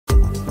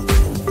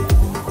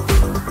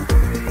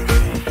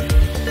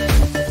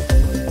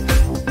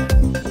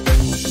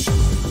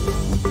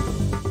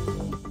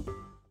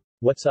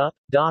What's up,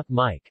 Doc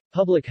Mike?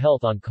 Public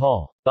Health on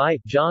Call. By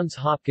Johns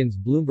Hopkins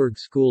Bloomberg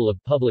School of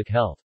Public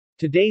Health.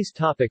 Today's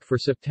topic for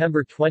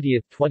September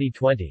 20,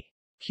 2020.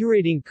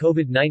 Curating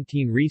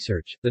COVID-19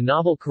 Research, the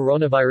Novel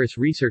Coronavirus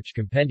Research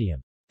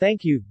Compendium.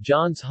 Thank you,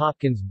 Johns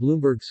Hopkins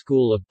Bloomberg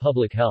School of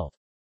Public Health.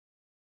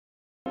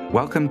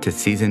 Welcome to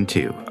Season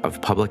 2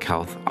 of Public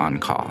Health on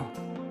Call,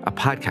 a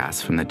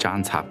podcast from the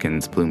Johns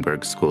Hopkins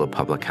Bloomberg School of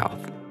Public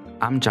Health.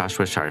 I'm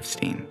Joshua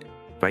Sharfstein,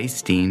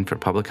 Vice Dean for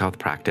Public Health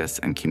Practice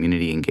and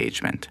Community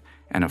Engagement,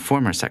 and a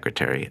former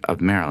Secretary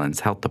of Maryland's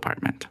Health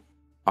Department.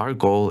 Our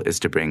goal is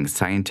to bring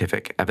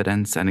scientific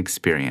evidence and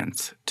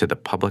experience to the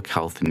public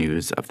health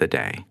news of the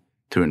day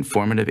through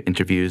informative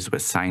interviews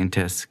with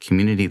scientists,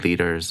 community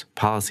leaders,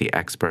 policy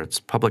experts,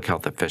 public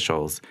health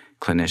officials,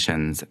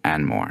 clinicians,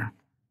 and more.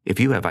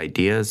 If you have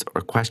ideas or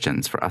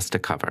questions for us to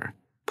cover,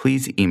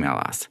 please email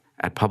us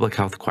at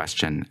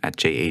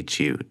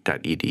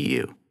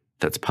publichealthquestion@jhu.edu.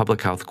 That's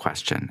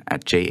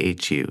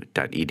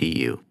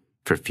publichealthquestion@jhu.edu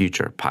for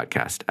future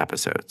podcast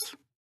episodes.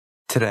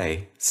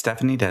 Today,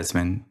 Stephanie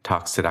Desmond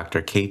talks to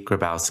Dr. Kate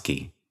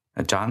Grabowski,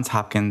 a Johns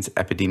Hopkins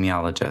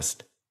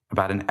epidemiologist,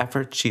 about an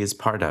effort she is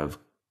part of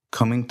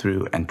combing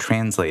through and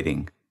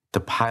translating the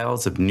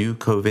piles of new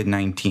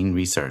COVID-19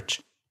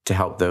 research to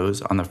help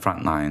those on the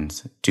front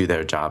lines do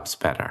their jobs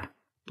better.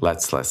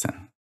 Let's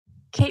listen.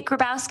 Kate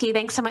Grabowski,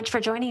 thanks so much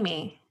for joining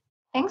me.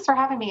 Thanks for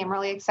having me. I'm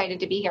really excited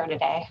to be here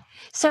today.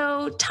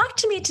 So talk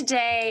to me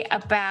today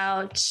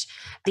about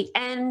the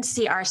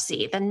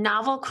NCRC, the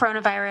Novel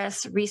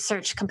Coronavirus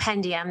Research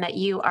Compendium that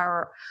you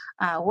are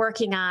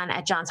working on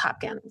at Johns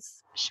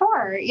Hopkins.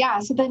 Sure. Yeah.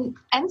 So the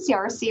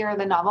NCRC, or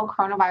the Novel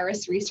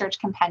Coronavirus Research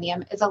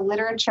Compendium, is a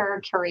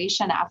literature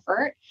curation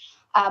effort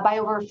by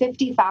over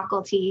 50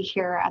 faculty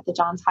here at the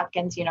Johns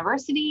Hopkins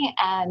University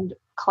and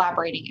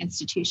collaborating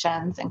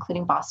institutions,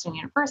 including Boston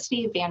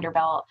University,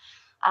 Vanderbilt,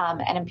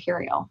 and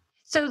Imperial.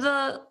 So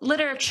the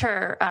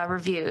literature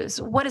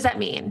reviews, what does that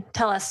mean?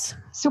 Tell us.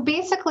 So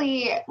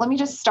basically, let me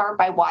just start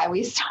by why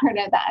we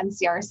started the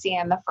NCRC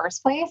in the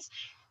first place.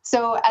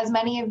 So as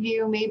many of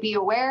you may be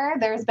aware,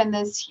 there's been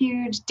this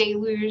huge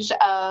deluge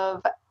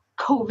of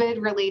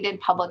COVID-related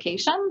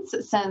publications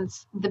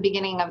since the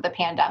beginning of the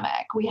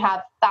pandemic. We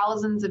have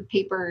thousands of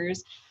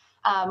papers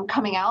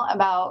coming out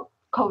about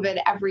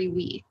COVID every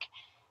week.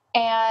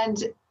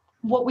 And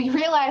what we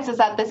realize is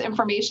that this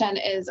information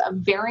is of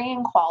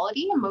varying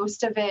quality.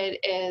 Most of it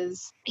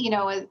is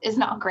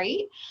not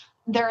great.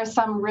 There are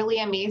some really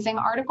amazing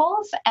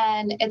articles,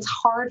 and it's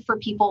hard for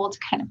people to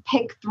kind of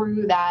pick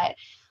through that,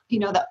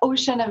 the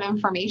ocean of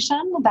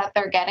information that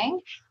they're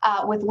getting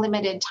with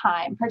limited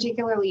time,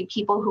 particularly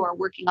people who are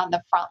working on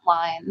the front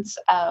lines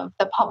of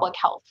the public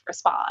health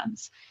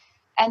response.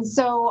 And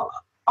so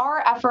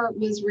our effort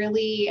was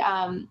really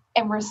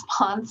in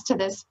response to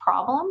this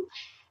problem.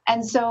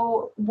 And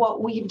so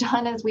what we've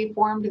done is we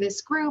formed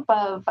this group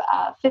of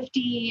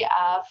 50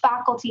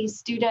 faculty,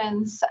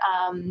 students,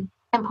 and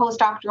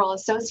postdoctoral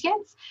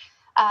associates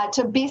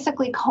to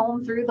basically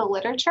comb through the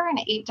literature in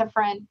 8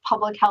 different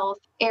public health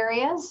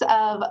areas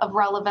of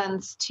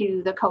relevance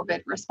to the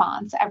COVID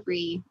response.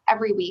 Every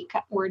week,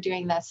 we're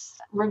doing this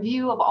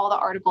review of all the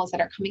articles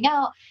that are coming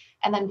out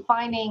and then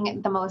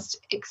finding the most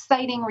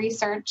exciting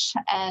research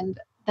and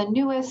the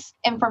newest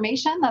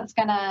information that's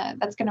gonna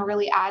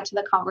really add to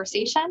the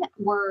conversation.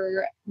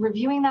 We're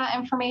reviewing that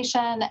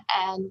information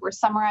and we're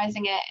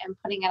summarizing it and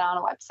putting it on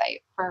a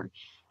website for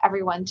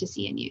everyone to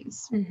see and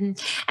use. Mm-hmm.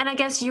 And I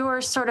guess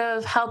you're sort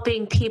of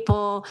helping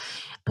people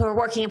who are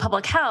working in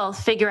public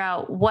health figure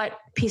out what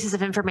pieces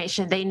of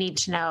information they need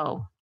to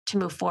know to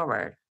move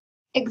forward.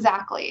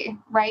 Exactly,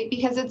 right?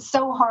 Because it's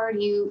so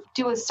hard. You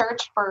do a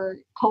search for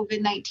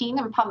COVID-19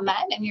 in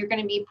PubMed, and you're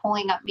going to be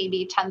pulling up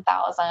maybe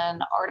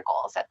 10,000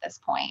 articles at this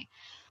point.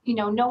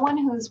 No one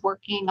who's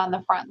working on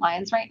the front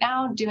lines right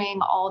now doing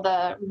all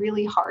the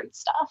really hard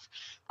stuff,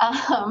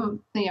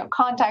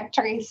 contact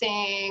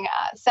tracing,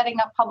 setting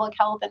up public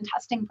health and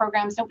testing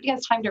programs. Nobody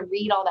has time to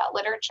read all that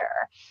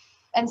literature.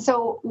 And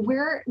so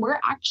we're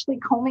actually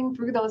combing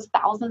through those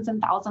thousands and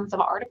thousands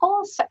of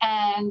articles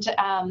and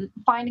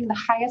finding the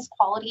highest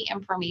quality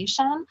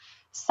information,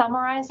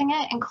 summarizing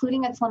it,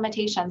 including its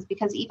limitations,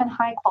 because even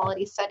high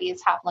quality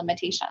studies have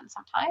limitations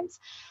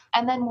sometimes.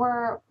 And then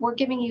we're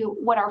giving you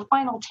what our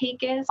final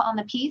take is on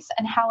the piece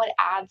and how it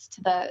adds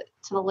to the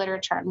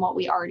literature and what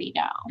we already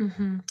know.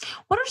 Mm-hmm.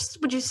 What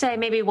would you say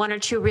maybe 1 or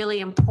 2 really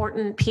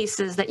important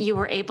pieces that you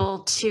were able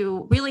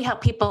to really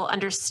help people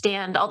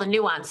understand all the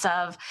nuance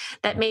of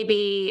that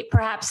maybe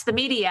perhaps the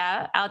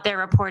media out there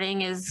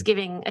reporting is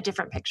giving a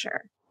different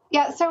picture?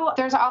 Yeah, so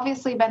there's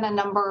obviously been a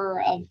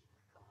number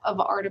of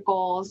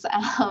articles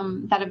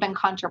that have been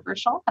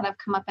controversial that have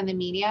come up in the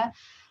media.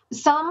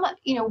 Some,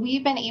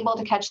 we've been able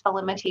to catch the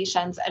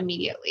limitations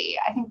immediately.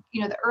 I think,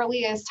 the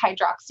earliest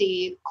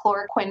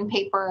hydroxychloroquine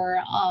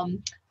paper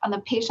on the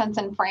patients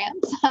in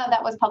France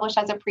that was published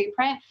as a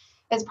preprint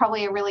is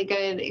probably a really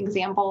good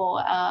example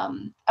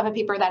of a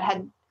paper that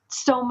had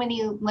so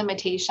many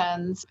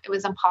limitations. It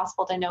was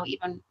impossible to know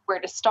even where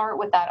to start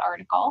with that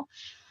article.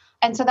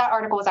 And so that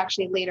article was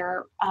actually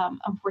later,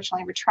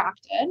 unfortunately,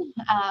 retracted,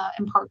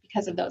 in part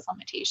because of those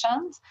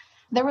limitations.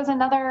 There was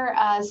another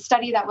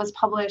study that was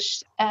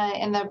published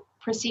in the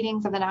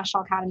Proceedings of the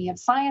National Academy of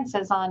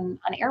Sciences on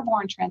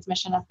airborne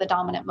transmission as the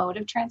dominant mode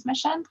of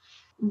transmission.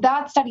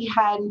 That study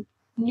had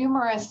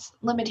numerous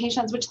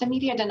limitations, which the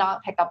media did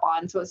not pick up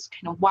on. So it was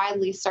kind of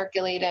widely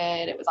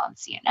circulated. It was on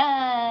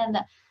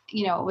CNN.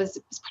 It was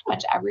pretty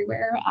much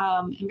everywhere.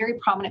 And very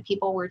prominent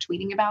people were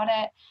tweeting about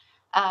it.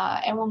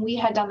 And when we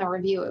had done the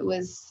review, it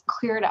was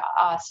clear to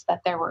us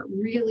that there were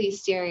really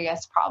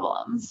serious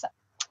problems,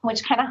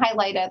 which kind of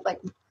highlighted like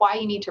why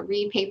you need to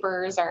read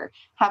papers or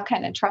have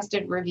kind of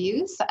trusted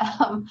reviews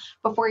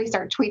before you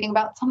start tweeting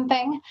about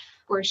something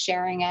or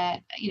sharing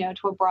it,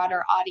 to a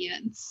broader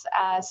audience.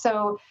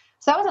 So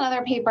that was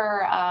another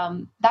paper.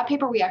 That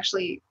paper we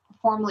actually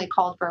formally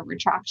called for a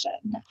retraction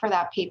for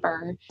that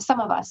paper. Some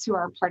of us who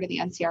are part of the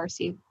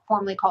NCRC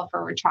formally called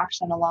for a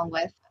retraction along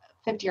with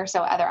 50 or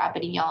so other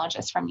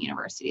epidemiologists from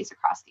universities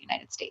across the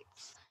United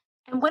States.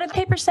 And what did the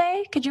paper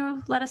say? Could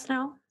you let us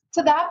know?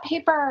 So that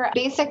paper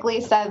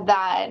basically said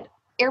that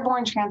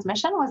airborne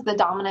transmission was the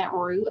dominant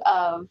route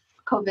of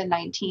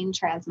COVID-19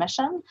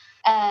 transmission.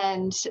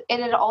 And it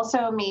had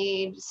also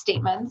made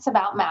statements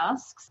about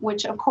masks,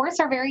 which of course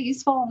are very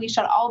useful. We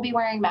should all be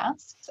wearing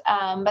masks.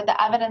 But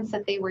the evidence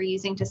that they were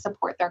using to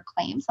support their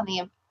claims on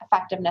the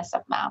effectiveness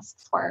of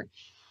masks were,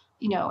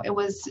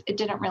 it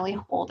didn't really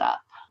hold up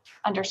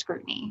under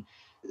scrutiny.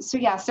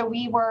 So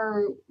we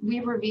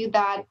reviewed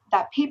that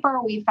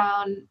paper. We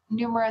found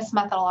numerous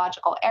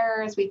methodological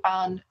errors. We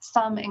found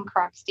some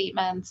incorrect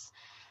statements.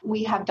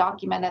 We have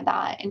documented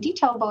that in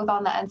detail, both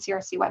on the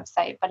NCRC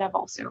website, but have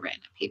also written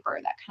a paper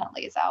that kind of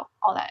lays out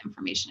all that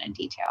information in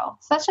detail.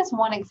 So that's just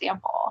one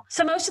example.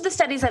 So most of the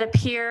studies that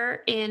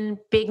appear in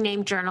big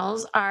name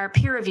journals are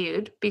peer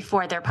reviewed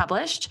before they're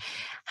published.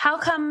 How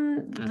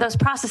come those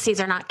processes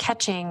are not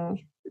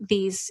catching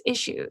these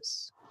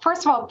issues?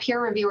 First of all,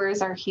 peer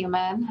reviewers are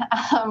human.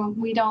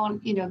 We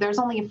don't, there's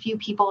only a few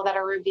people that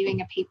are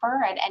reviewing a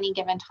paper at any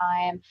given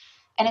time.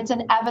 And it's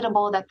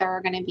inevitable that there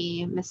are going to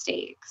be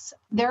mistakes.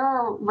 There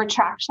are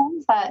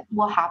retractions that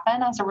will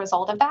happen as a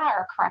result of that,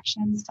 or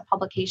corrections to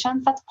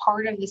publications. That's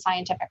part of the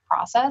scientific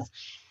process.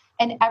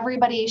 And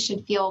everybody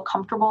should feel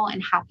comfortable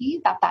and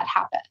happy that that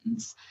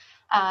happens.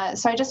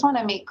 So I just want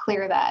to make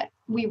clear that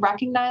we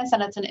recognize that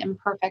it's an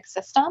imperfect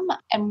system.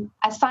 And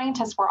as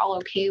scientists, we're all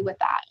okay with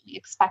that. We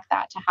expect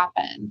that to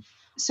happen.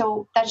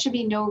 So that should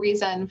be no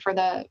reason for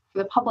the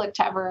public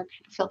to ever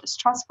feel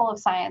distrustful of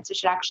science. It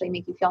should actually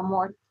make you feel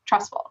more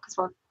trustful because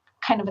we're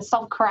kind of a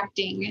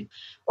self-correcting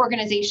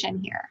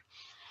organization here.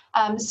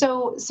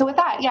 So with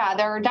that, yeah,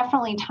 there are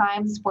definitely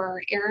times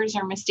where errors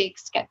or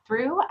mistakes get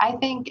through. I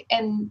think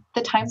in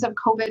the times of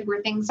COVID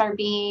where things are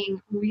being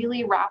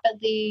really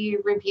rapidly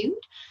reviewed,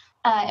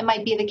 it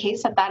might be the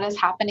case that is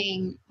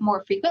happening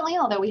more frequently,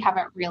 although we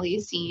haven't really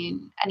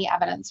seen any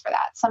evidence for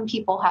that. Some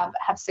people have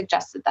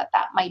suggested that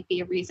might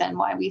be a reason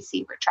why we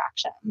see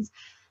retractions.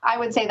 I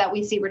would say that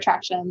we see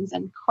retractions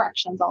and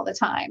corrections all the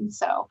time.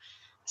 So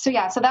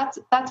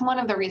that's one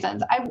of the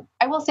reasons.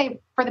 I will say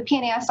for the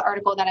PNAS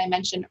article that I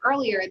mentioned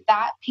earlier,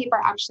 that paper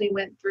actually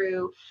went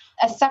through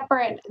a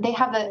separate, they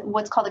have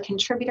what's called a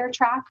contributor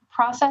track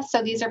process.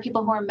 So these are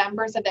people who are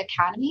members of the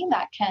academy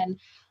that can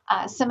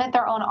submit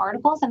their own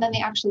articles, and then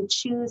they actually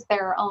choose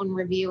their own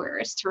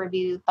reviewers to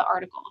review the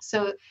article.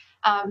 So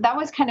that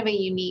was kind of a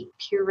unique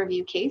peer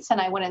review case, and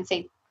I wouldn't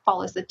say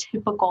follows the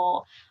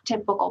typical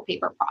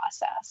paper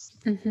process.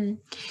 Mm-hmm.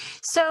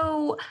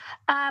 So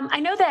I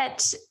know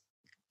that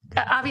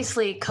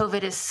obviously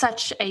COVID is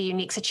such a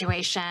unique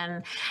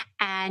situation,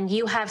 and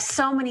you have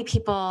so many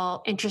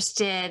people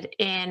interested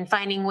in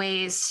finding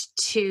ways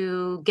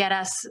to get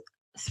us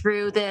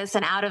through this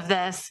and out of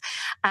this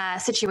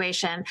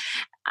situation.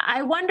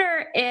 I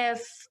wonder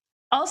if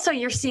also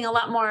you're seeing a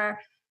lot more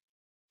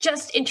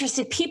just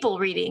interested people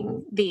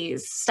reading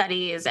these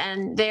studies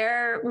and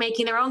they're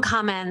making their own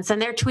comments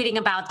and they're tweeting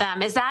about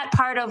them. Is that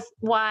part of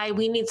why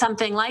we need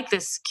something like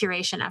this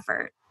curation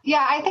effort?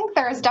 Yeah, I think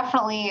there's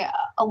definitely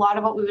a lot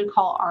of what we would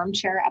call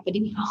armchair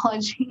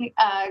epidemiology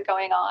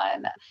going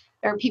on.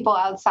 There are people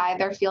outside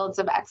their fields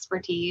of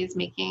expertise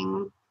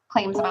making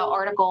claims about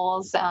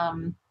articles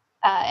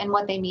and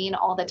what they mean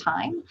all the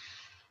time.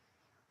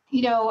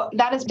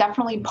 That is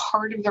definitely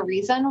part of the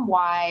reason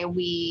why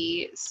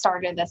we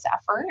started this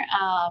effort.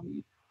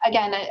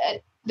 Again,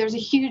 there's a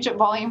huge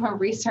volume of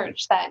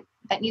research that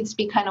needs to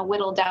be kind of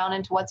whittled down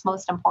into what's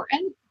most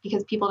important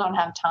because people don't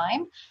have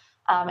time.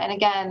 And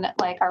again,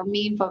 like our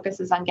main focus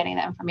is on getting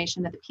the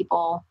information to the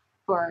people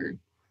who are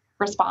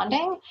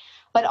responding.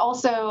 But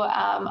also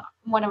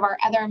one of our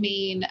other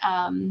main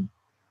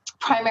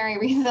primary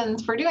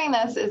reasons for doing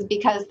this is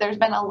because there's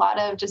been a lot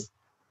of just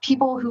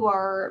people who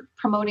are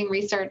promoting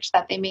research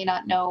that they may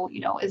not know,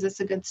 is this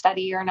a good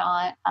study or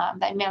not?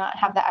 They may not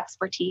have the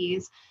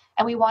expertise.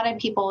 And we wanted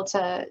people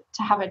to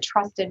have a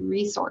trusted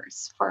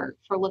resource for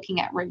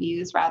looking at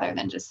reviews rather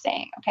than just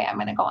saying, okay, I'm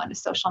going to go onto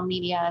social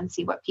media and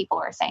see what people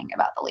are saying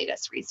about the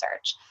latest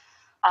research.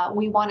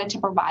 we wanted to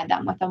provide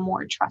them with a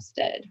more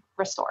trusted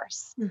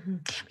resource. Mm-hmm.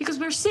 Because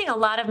we're seeing a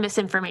lot of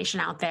misinformation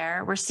out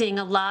there. We're seeing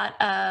a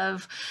lot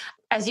of,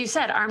 as you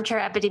said, armchair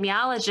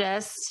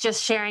epidemiologists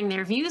just sharing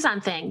their views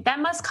on things. That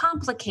must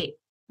complicate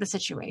the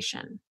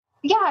situation.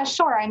 Yeah,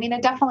 sure. I mean,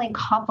 it definitely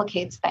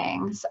complicates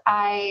things.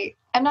 I'm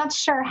not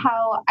sure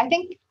how. I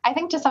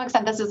think to some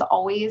extent this is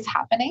always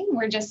happening.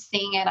 We're just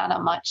seeing it on a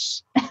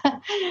much,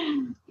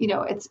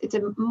 it's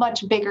a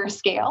much bigger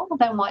scale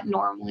than what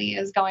normally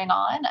is going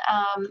on.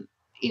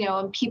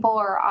 And people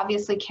are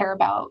obviously care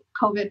about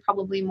COVID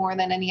probably more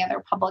than any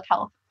other public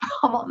health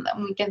problem that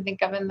we can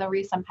think of in the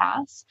recent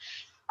past,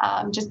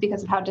 just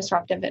because of how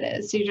disruptive it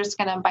is. So you're just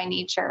going to, by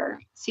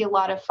nature, see a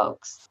lot of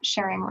folks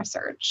sharing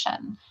research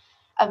and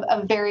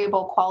of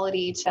variable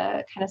quality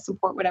to kind of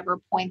support whatever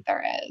point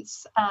there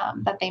is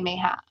that they may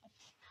have.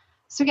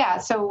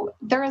 So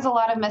there is a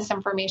lot of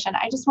misinformation.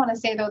 I just want to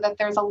say, though, that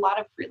there's a lot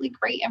of really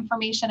great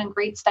information and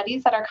great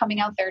studies that are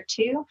coming out there,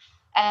 too.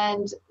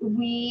 And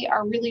we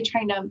are really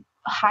trying to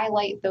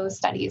highlight those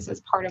studies as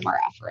part of our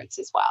efforts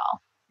as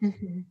well.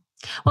 Mm-hmm.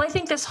 Well, I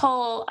think this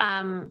whole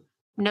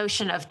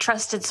notion of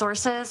trusted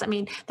sources, I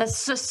mean,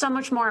 that's just so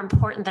much more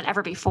important than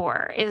ever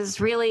before, is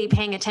really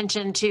paying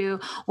attention to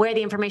where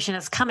the information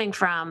is coming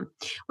from,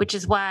 which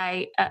is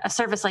why a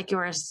service like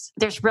yours,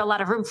 there's a lot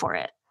of room for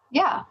it.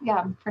 Yeah,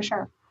 for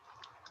sure.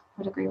 I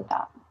would agree with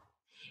that.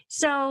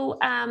 So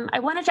I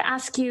wanted to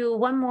ask you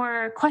one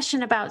more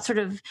question about sort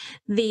of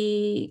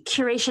the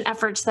curation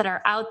efforts that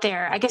are out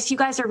there. I guess you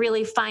guys are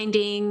really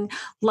finding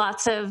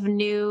lots of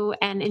new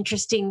and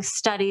interesting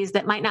studies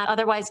that might not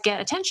otherwise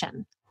get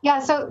attention. Yeah,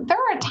 so there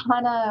are a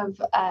ton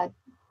of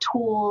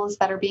tools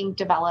that are being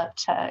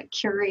developed to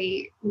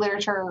curate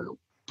literature,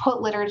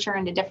 put literature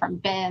into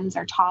different bins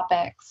or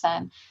topics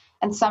and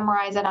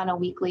summarize it on a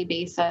weekly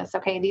basis.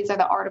 Okay, these are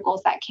the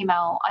articles that came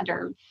out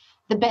under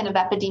the bin of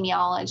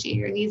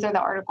epidemiology, or these are the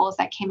articles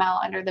that came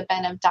out under the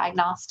bin of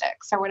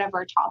diagnostics or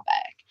whatever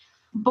topic.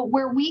 But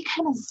where we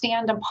kind of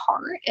stand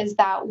apart is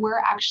that we're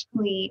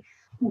actually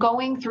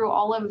going through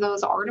all of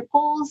those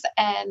articles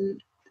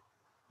and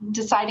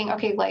deciding,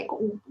 okay,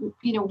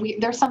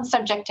 there's some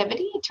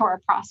subjectivity to our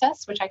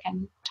process, which I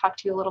can talk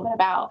to you a little bit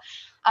about.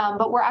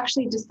 But we're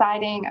actually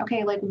deciding,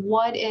 okay,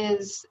 what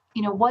is,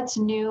 what's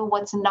new,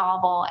 what's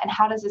novel, and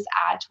how does this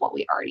add to what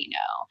we already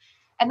know?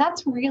 And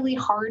that's really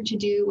hard to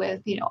do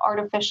with,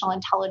 artificial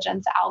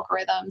intelligence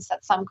algorithms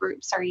that some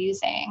groups are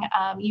using.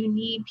 You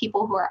need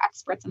people who are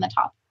experts in the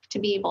topic to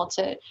be able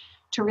to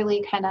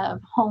really kind of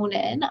hone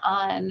in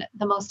on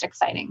the most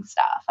exciting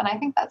stuff. And I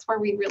think that's where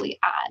we really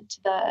add to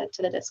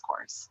the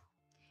discourse.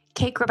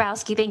 Kate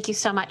Grabowski, thank you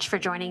so much for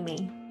joining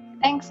me.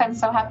 Thanks. I'm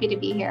so happy to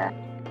be here.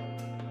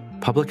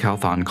 Public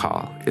Health on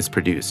Call is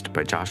produced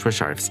by Joshua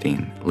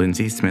Sharfstein,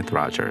 Lindsay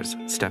Smith-Rogers,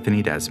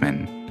 Stephanie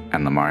Desmond,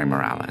 and Lamari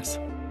Morales.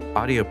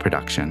 Audio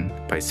production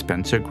by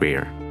Spencer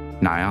Greer,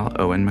 Niall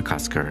Owen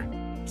McCusker,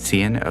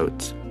 Cian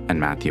Oates, and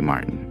Matthew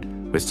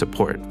Martin, with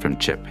support from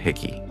Chip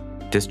Hickey.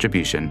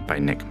 Distribution by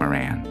Nick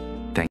Moran.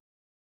 Thank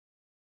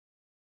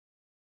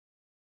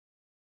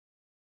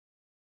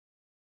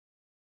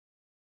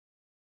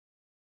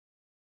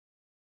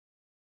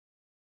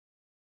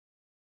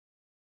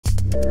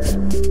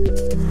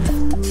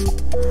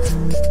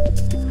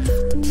you.